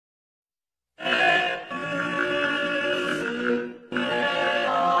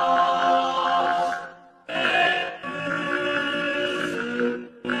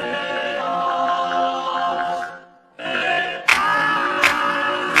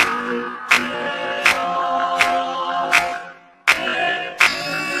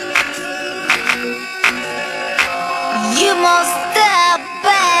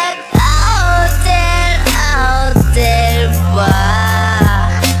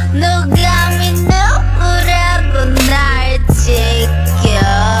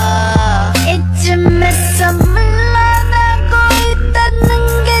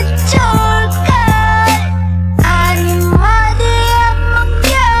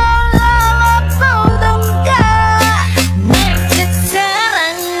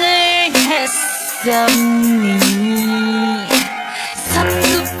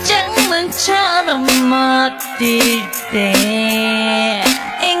버틸 때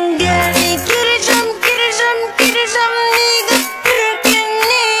인간이 길을 좀 네가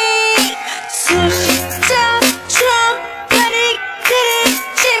그렇겠니 수식자 초파리 그래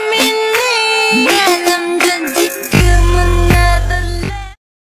재밌니 내 남잔 지금은 나달래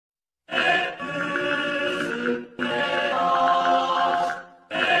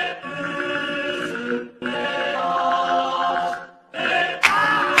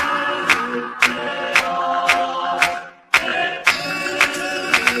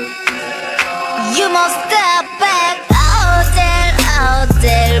You must step back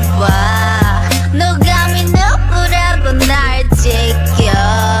어딜 봐 너감이 누구라도 날 지켜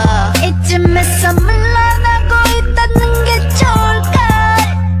이쯤에서 물러나고 있다는 게 좋을까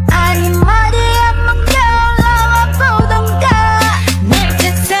아니 말이 한번 겨울나와 보던가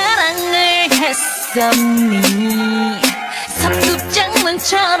내게 사랑을 했었니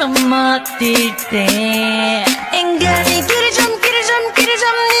삼뚝장난처럼 어딜 때 인간이 길을 좀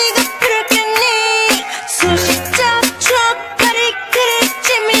네가 그렇겠니 수식자 초파리 그래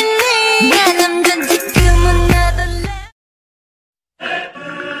재밌니 내 남잔 지금은 나달래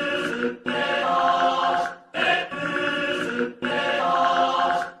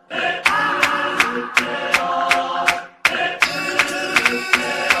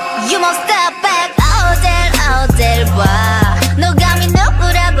You must step back 어딜 봐 너감이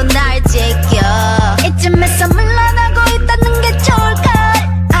누구라도 날 지켜 이쯤에서 물러나고 있다는 게 좋을까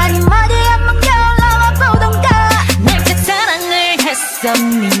아니 말이 한번 겨울나와 보던가 내게 사랑을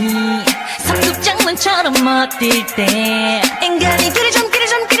했었니 삼뚝장난처럼 어딜 때 인간이 길을 좀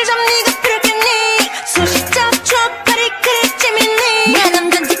네가 그렇겠니 수식자 초파리 그래 재밌니 내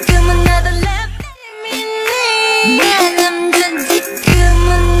남잔 지금은 나달래 재밌니 내 남잔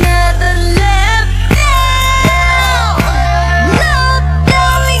지금은 나달래 너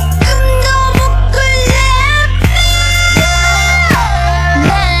따위 꿈도 못 꿀래 날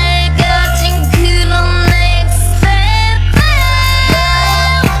가진 그런 엑셀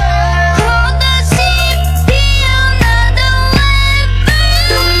보다시 피어나던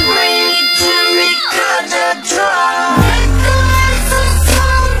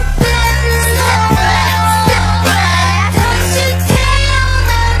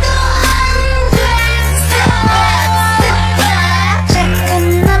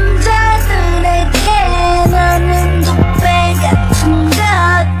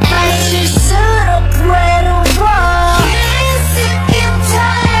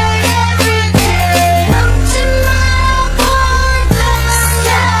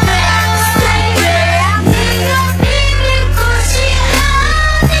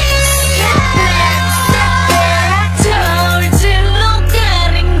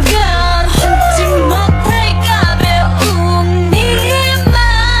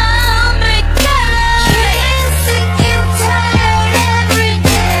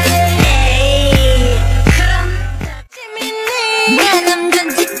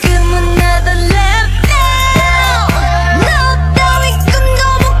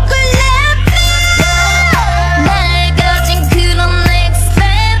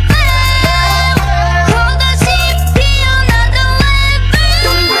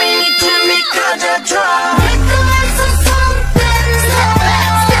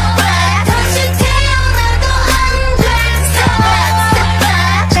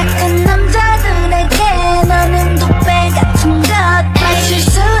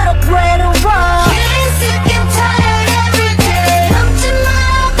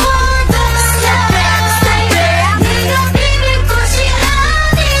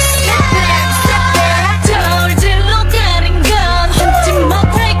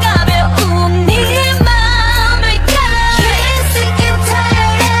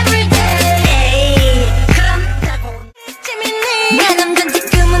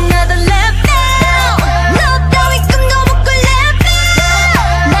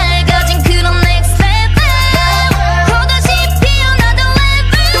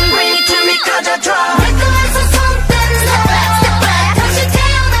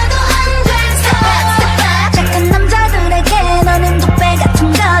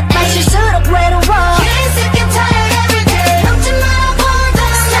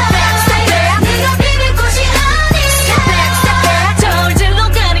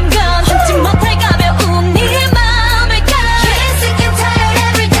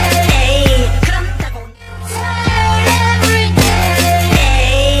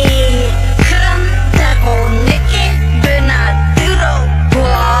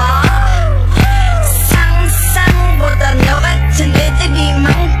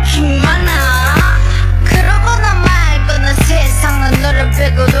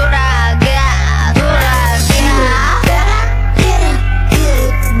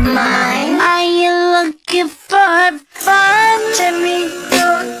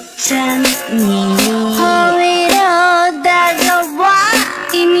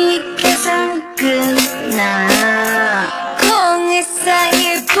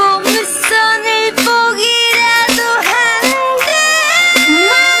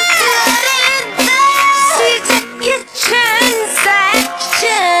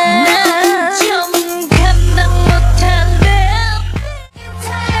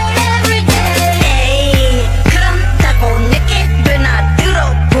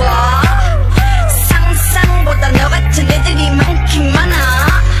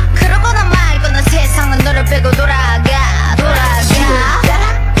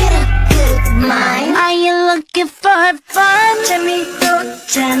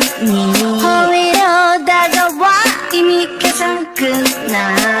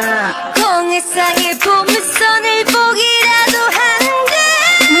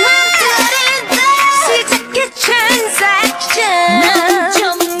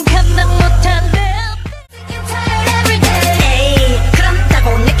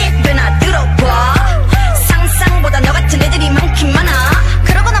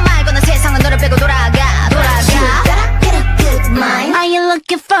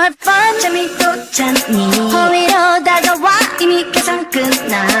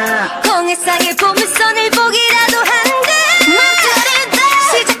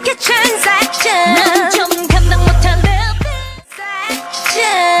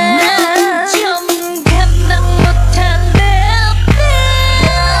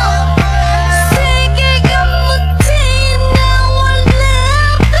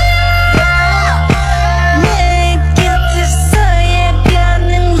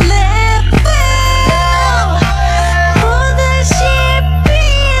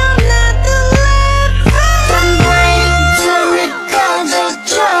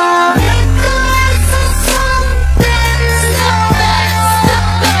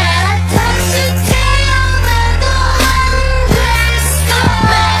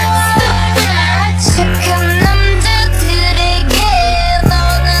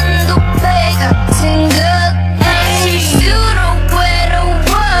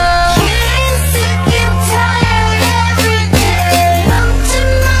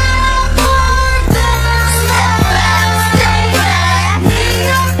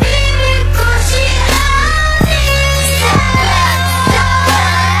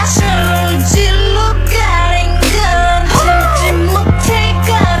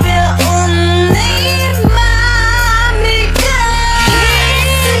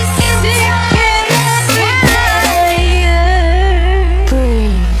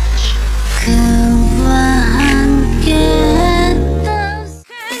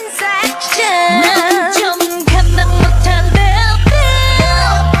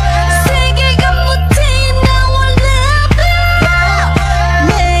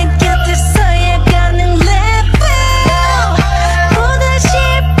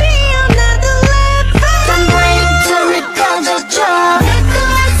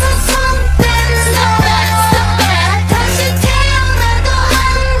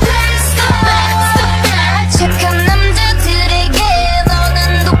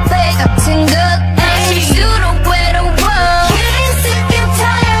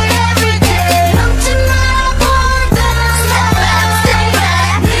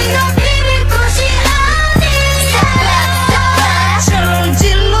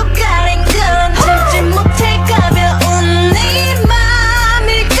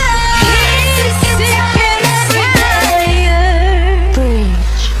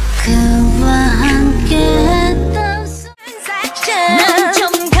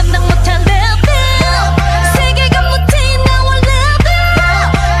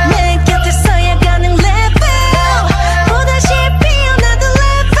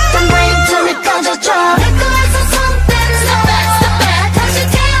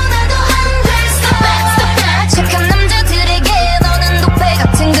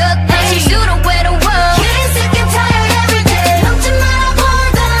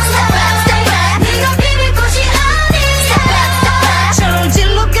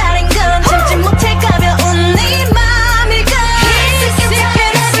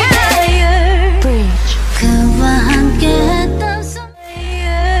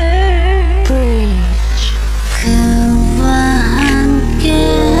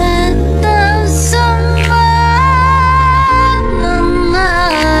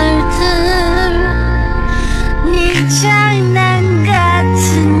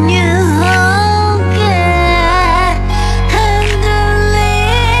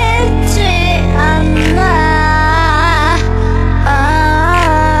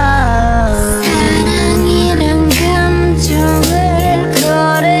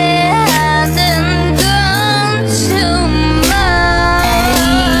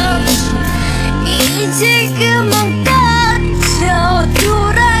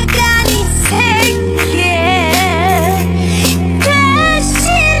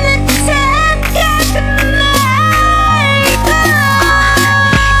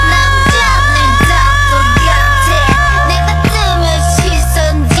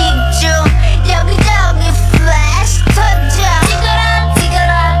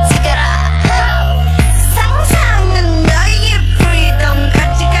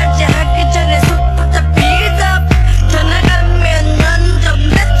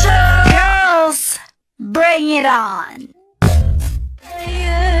Bring it on.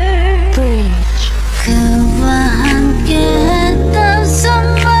 그와 함께 했던 수많은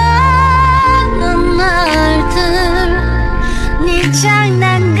말들 네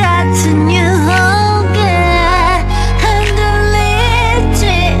장난 같은 유혹에 흔들리지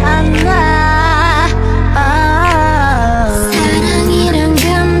않아. 사랑이란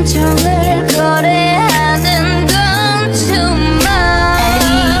감정을 거래하는 건 정말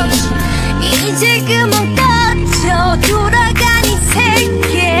이제 그만 꺼져 돌아가 네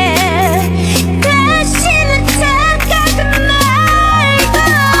세계 다시는 착각은 말고.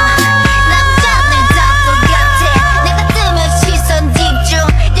 남자들 다 똑같아 내가 뜨면 시선 집중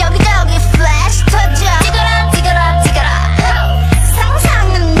여기저기 플래시 터져 찍어라 찍어라 찍어라.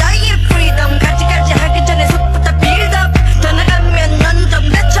 상상은 너의 프리덤 가지가지 하기 전에 속부터 빌드업 더 나가면 넌 좀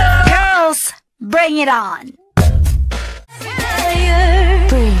다쳐. Girls, bring it on.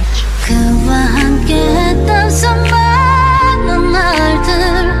 그와 함께 했던 수많은 말들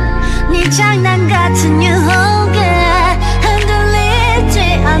네 장난 같은 유혹에 흔들리지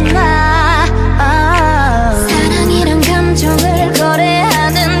않아. 사랑이란 감정을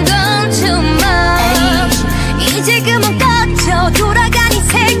거래하는 건 정말 이제 그만 꺼져 돌아가 네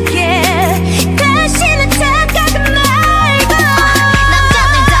세계 다시는 착각은 말고.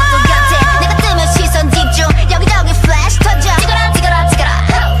 남자들 다 똑같아 내가 뜨면 시선 집중 여기저기 플래시 터져 찍어라 찍어라 찍어라.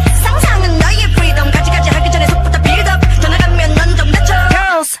 상상은 너의 프리덤 가지가지 하기 전에 속부터 빌드업 더 나가면 넌 좀 다쳐.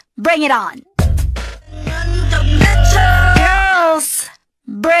 Girls, bring it on. 넌 좀 다쳐. Girls,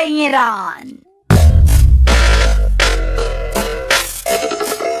 bring it on.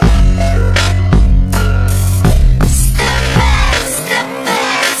 Step back, step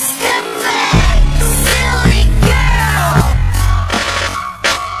back, step back, silly girl. The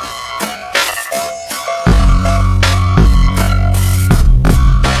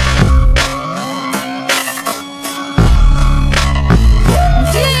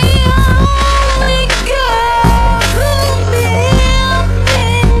only girl who lived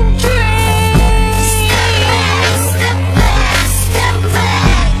in dreams. Step back, step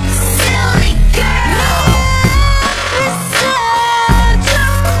back, silly girl. It's such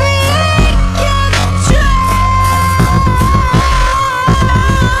a big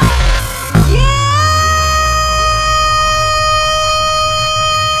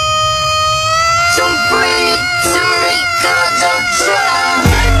Don't breathe to me, cause don't try.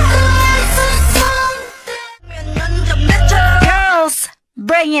 Girls,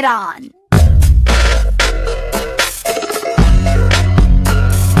 bring it on.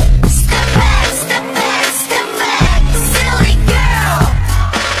 Step back, step back, step back, silly girl.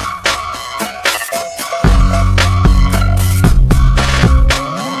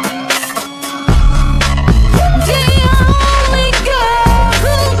 The only girl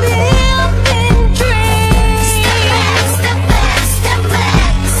who lived in dreams. Step back, step back,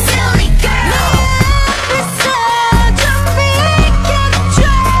 silly girl. It's such a big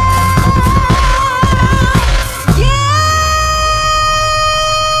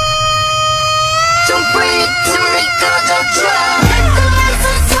Don't breathe to me, cause don't try.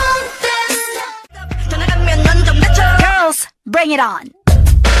 더 나가면 넌 좀 다쳐. Girls, bring it on.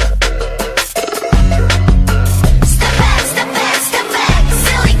 Step back, step back, step back,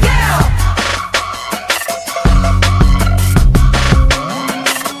 silly girl.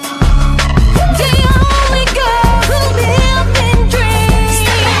 The only girl who lived in dreams.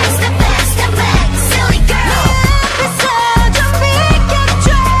 Step back, step back, silly girl. It's such a big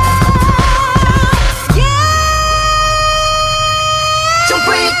Don't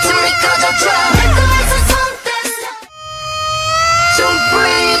breathe to me, cause I'll try. Don't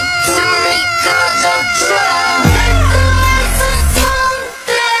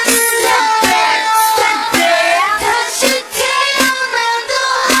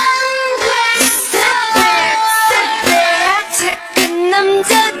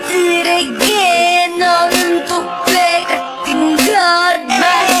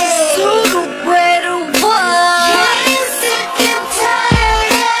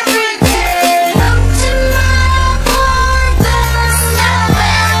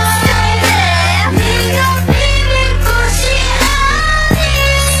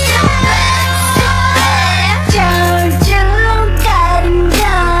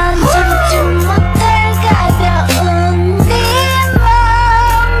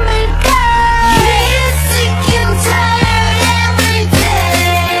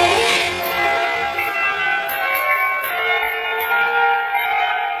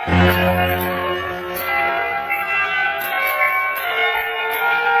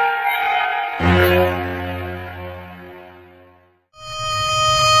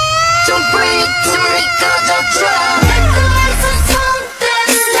꺼져줘 내꺼에서 손 떼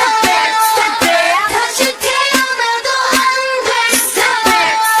다시 태어나도 안돼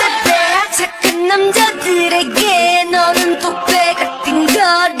착한 남자들에게 너는 독배 같은 것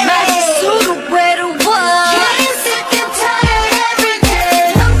맛있어도 외로워 Getting sick and tired every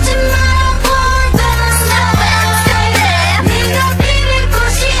day 넘지 말아 boy 네가 비빌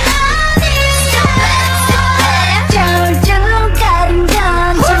곳이 아니 겨울처럼 가린 건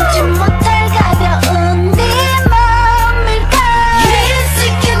참지 못할 가벼운 네 맘일까 Getting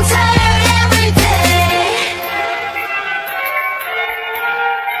sick and tired every day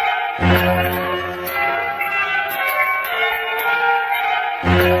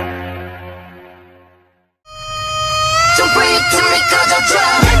Don't bring it to me 꺼져줘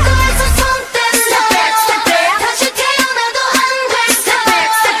내꺼에서 손 떼 다시 태어나도 안돼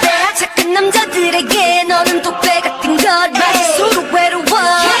착한 남자들에게 너는 독배 같은 것 맛있어도 외로워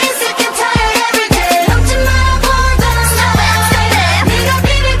Getting sick and tired every day 넘지 말아 boy 네가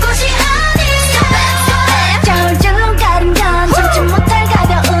비빌 곳이 아니 겨울처럼 가린 건 참지 못할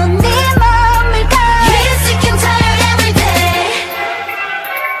가벼운 네 맘일까 Getting sick and tired every day